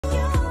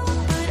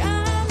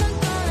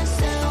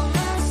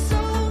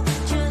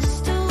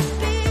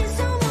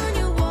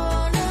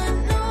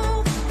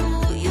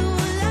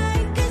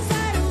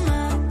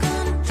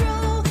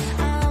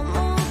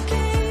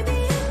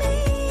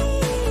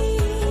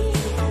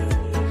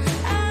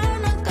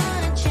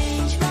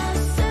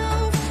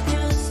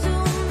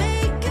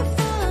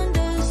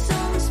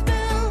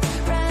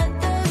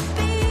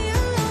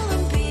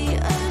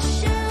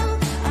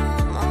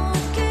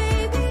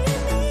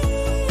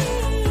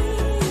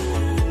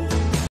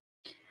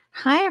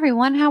Hi,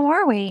 everyone. How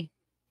are we?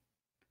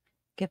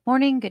 Good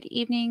morning, good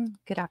evening,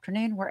 good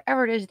afternoon,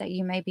 wherever it is that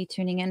you may be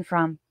tuning in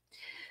from.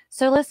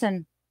 So,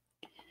 listen,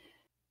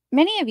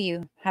 many of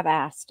you have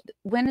asked,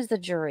 when is the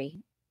jury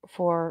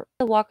for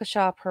the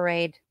Waukesha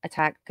parade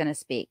attack going to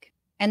speak?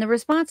 And the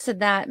response to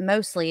that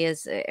mostly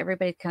is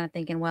everybody kind of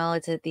thinking, well,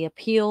 is it the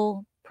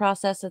appeal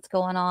process that's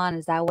going on?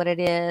 Is that what it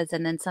is?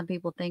 And then some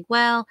people think,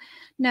 well,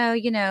 no,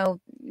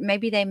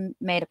 maybe they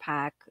made a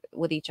pact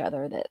with each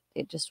other that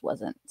it just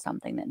wasn't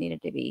something that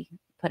needed to be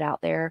put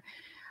out there.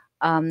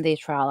 The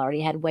trial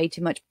already had way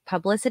too much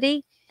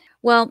publicity.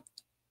 Well,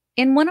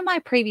 in one of my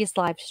previous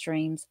live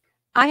streams,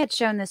 I had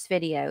shown this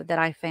video that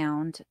I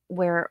found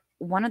where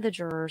one of the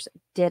jurors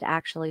did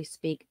actually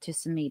speak to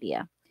some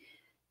media.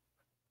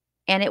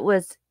 And it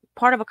was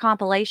part of a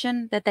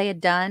compilation that they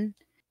had done.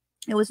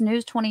 It was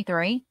News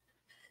 23.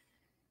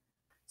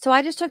 So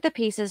I just took the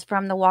pieces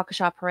from the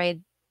Waukesha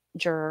parade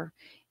juror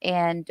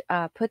and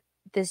put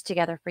this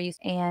together for you.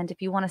 And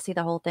if you want to see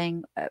the whole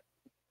thing,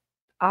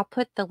 I'll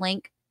put the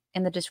link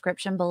in the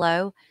description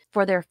below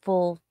for their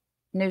full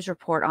news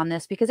report on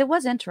this, because it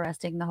was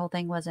interesting. The whole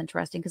thing was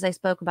interesting because they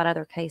spoke about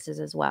other cases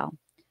as well.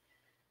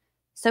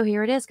 So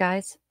here it is,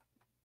 guys.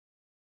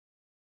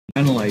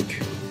 Kind of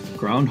like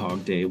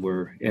Groundhog Day,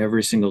 where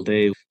every single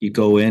day you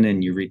go in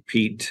and you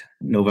repeat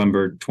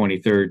November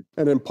 23rd.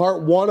 And in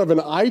part one of an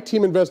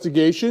I-Team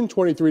investigation,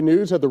 23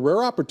 News had the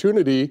rare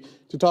opportunity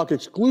to talk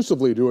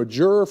exclusively to a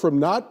juror from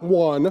not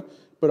one,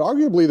 but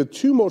arguably the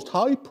two most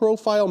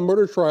high-profile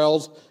murder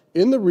trials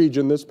in the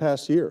region this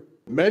past year.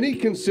 Many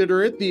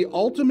consider it the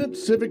ultimate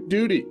civic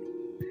duty.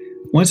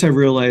 Once I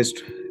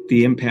realized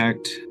the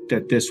impact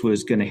that this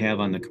was going to have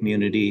on the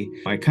community,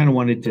 I kind of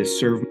wanted to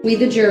serve. We,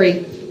 the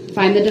jury,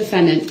 find the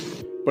defendant.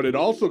 But it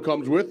also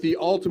comes with the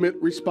ultimate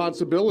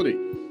responsibility.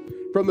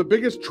 From the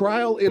biggest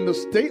trial in the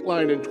state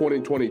line in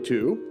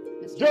 2022.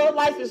 Your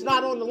life is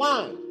not on the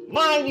line.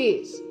 Mine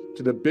is.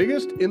 To the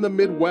biggest in the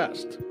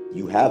Midwest.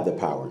 You have the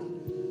power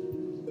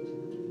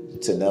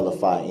to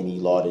nullify any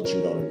law that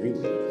you don't agree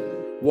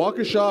with.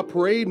 Waukesha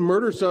parade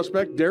murder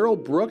suspect Darrell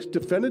Brooks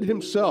defended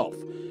himself,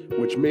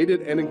 which made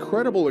it an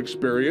incredible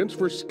experience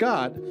for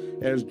Scott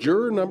as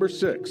juror number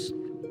 6.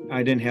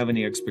 I didn't have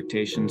any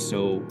expectations,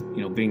 so,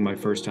 being my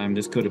first time,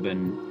 this could have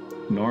been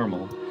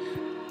normal,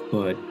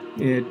 but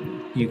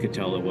you could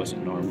tell it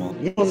wasn't normal.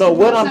 You don't know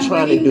what I'm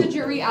trying to do. The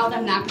jury out,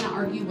 I'm not going to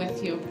argue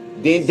with you.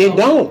 Then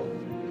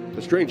don't.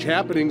 The strange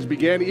happenings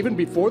began even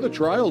before the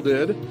trial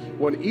did,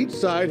 when each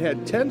side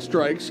had 10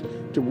 strikes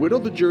to whittle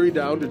the jury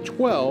down to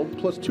 12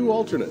 plus 2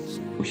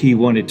 alternates. He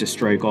wanted to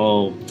strike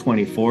all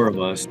 24 of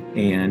us,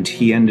 and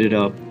he ended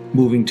up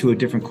moving to a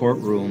different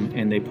courtroom,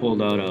 and they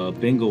pulled out a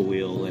bingo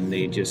wheel and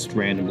they just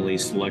randomly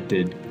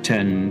selected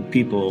 10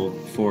 people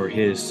for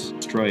his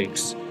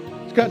strikes.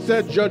 Scott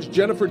said Judge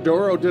Jennifer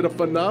Darrell did a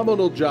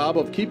phenomenal job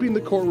of keeping the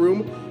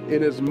courtroom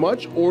in as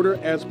much order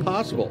as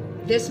possible.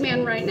 This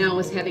man right now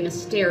is having a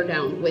stare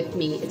down with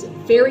me. It's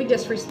very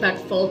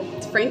disrespectful.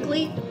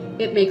 Frankly,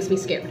 it makes me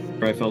scared.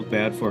 I felt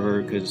bad for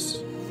her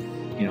because,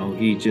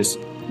 he just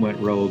went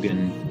rogue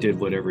and did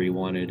whatever he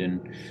wanted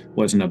and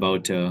wasn't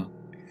about to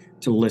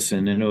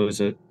listen. And it was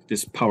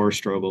this power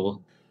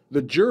struggle.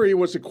 The jury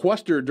was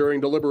sequestered during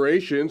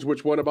deliberations,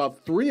 which went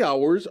about 3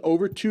 hours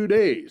over 2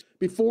 days,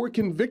 before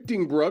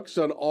convicting Brooks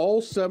on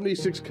all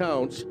 76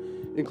 counts,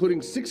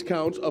 including 6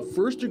 counts of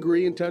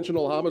first-degree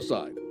intentional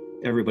homicide.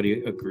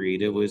 Everybody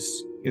agreed. It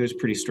was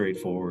pretty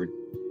straightforward.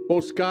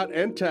 Both Scott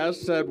and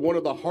Tess said one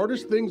of the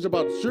hardest things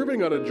about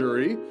serving on a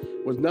jury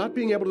was not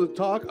being able to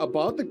talk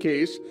about the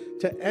case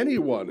to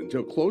anyone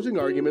until closing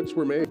arguments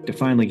were made. To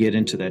finally get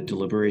into that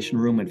deliberation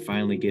room and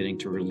finally getting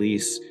to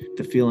release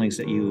the feelings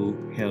that you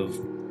have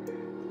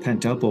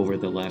pent up over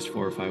the last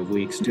 4 or 5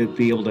 weeks, to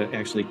be able to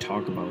actually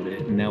talk about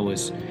it, and that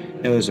was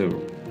a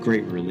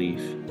great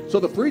relief. So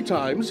the free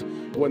times,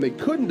 when they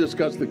couldn't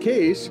discuss the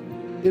case,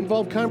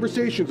 involved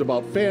conversations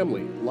about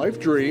family, life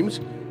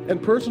dreams,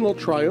 and personal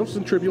triumphs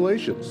and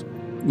tribulations.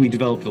 We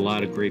developed a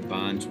lot of great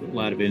bonds, a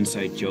lot of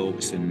inside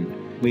jokes,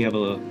 and we have a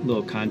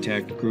little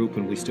contact group,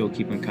 and we still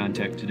keep in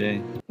contact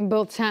today.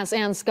 Both Tess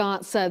and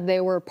Scott said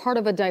they were part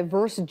of a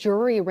diverse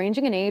jury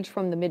ranging in age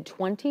from the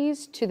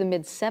mid-20s to the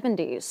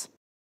mid-70s.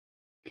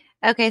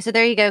 Okay, so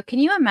there you go. Can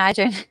you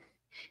imagine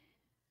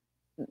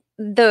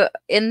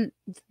in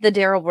the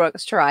Darrell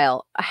Brooks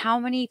trial, how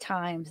many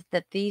times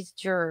that these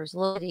jurors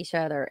looked at each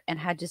other and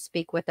had to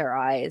speak with their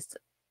eyes?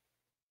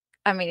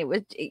 I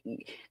mean,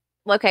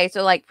 okay.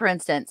 So, like, for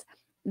instance,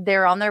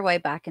 they're on their way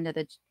back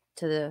into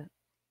the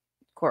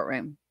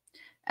courtroom,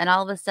 and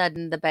all of a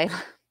sudden, the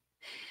bailiff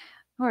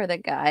or the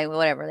guy,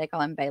 whatever they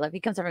call him, bailiff,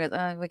 he comes over and goes,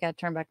 "Oh, we got to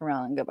turn back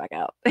around and go back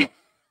out,"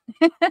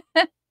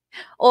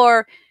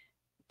 or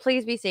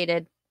 "Please be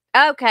seated."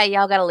 Okay,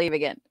 y'all got to leave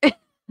again.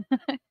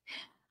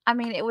 I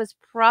mean, it was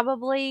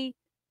probably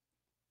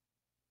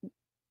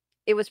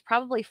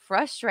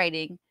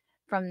frustrating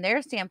from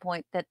their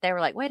standpoint that they were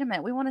like, wait a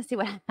minute, we want to see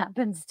what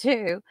happens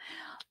too.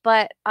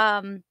 But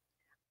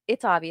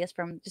it's obvious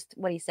from just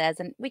what he says,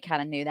 and we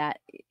kind of knew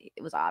that.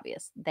 It was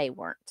obvious they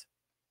weren't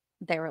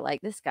they were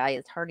like, this guy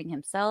is hurting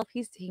himself.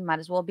 He might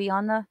as well be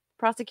on the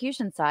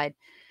prosecution side.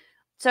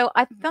 So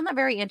I found that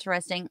very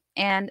interesting.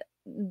 And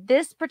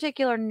this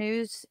particular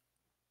news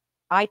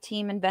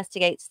I-Team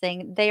Investigates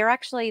thing, they are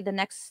actually, the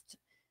next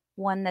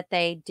one that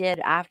they did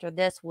after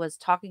this was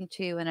talking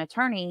to an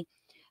attorney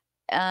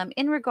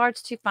in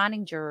regards to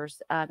finding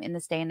jurors in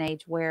this day and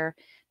age where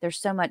there's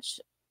so much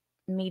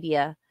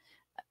media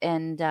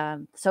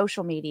and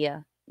social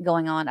media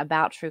going on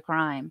about true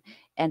crime.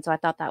 And so I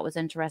thought that was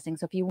interesting.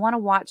 So if you want to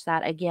watch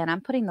that, again,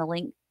 I'm putting the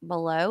link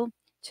below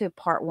to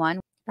part 1,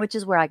 which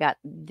is where I got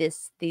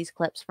these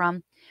clips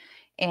from.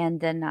 And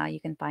then you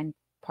can find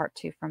part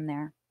 2 from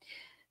there.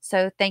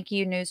 So thank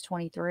you, News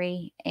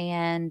 23.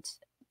 And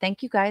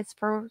thank you guys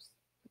for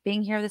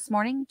being here this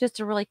morning. Just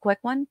a really quick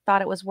one.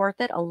 Thought it was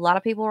worth it. A lot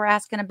of people were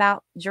asking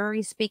about the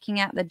jurors speaking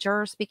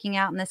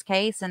out in this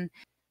case. And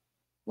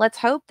let's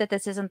hope that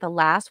this isn't the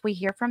last we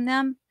hear from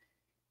them.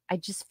 I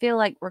just feel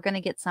like we're going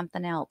to get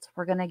something else.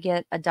 We're going to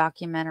get a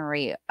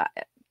documentary.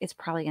 It's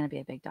probably going to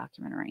be a big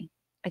documentary.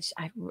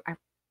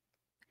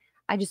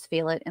 I just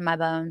feel it in my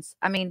bones.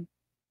 I mean,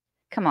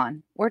 come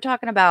on. We're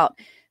talking about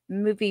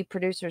movie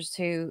producers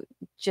who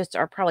just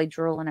are probably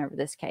drooling over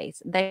this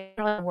case. They've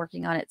been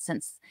working on it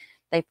since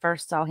they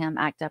first saw him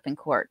act up in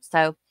court.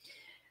 So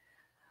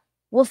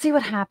we'll see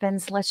what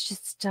happens. Let's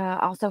just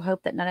also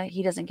hope that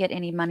he doesn't get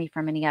any money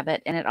from any of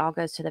it and it all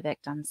goes to the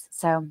victims.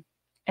 So,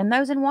 and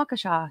those in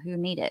Waukesha who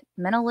need it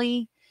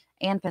mentally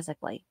and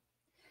physically.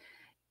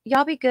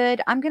 Y'all be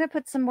good. I'm going to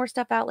put some more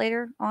stuff out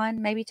later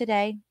on, maybe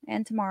today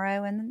and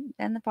tomorrow and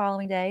the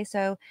following day.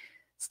 So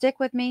stick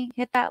with me.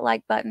 Hit that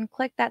like button.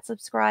 Click that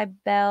subscribe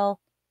bell.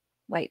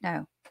 Wait,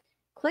 no.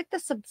 Click the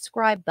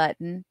subscribe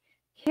button.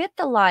 Hit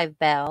the live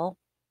bell.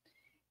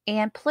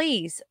 And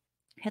please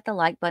hit the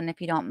like button if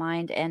you don't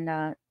mind.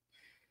 And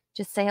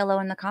just say hello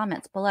in the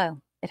comments below.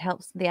 It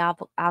helps the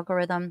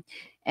algorithm.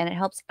 And it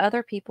helps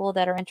other people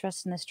that are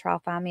interested in this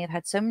trial find me. I've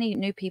had so many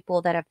new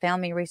people that have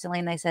found me recently.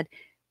 And they said,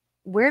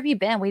 where have you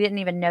been? We didn't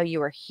even know you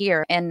were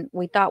here. And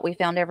we thought we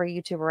found every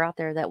YouTuber out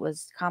there that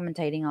was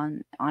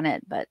commentating on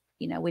it. But,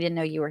 you know, we didn't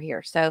know you were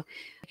here. So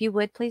if you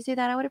would, please do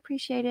that. I would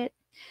appreciate it.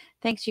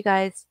 Thanks, you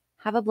guys.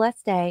 Have a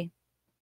blessed day.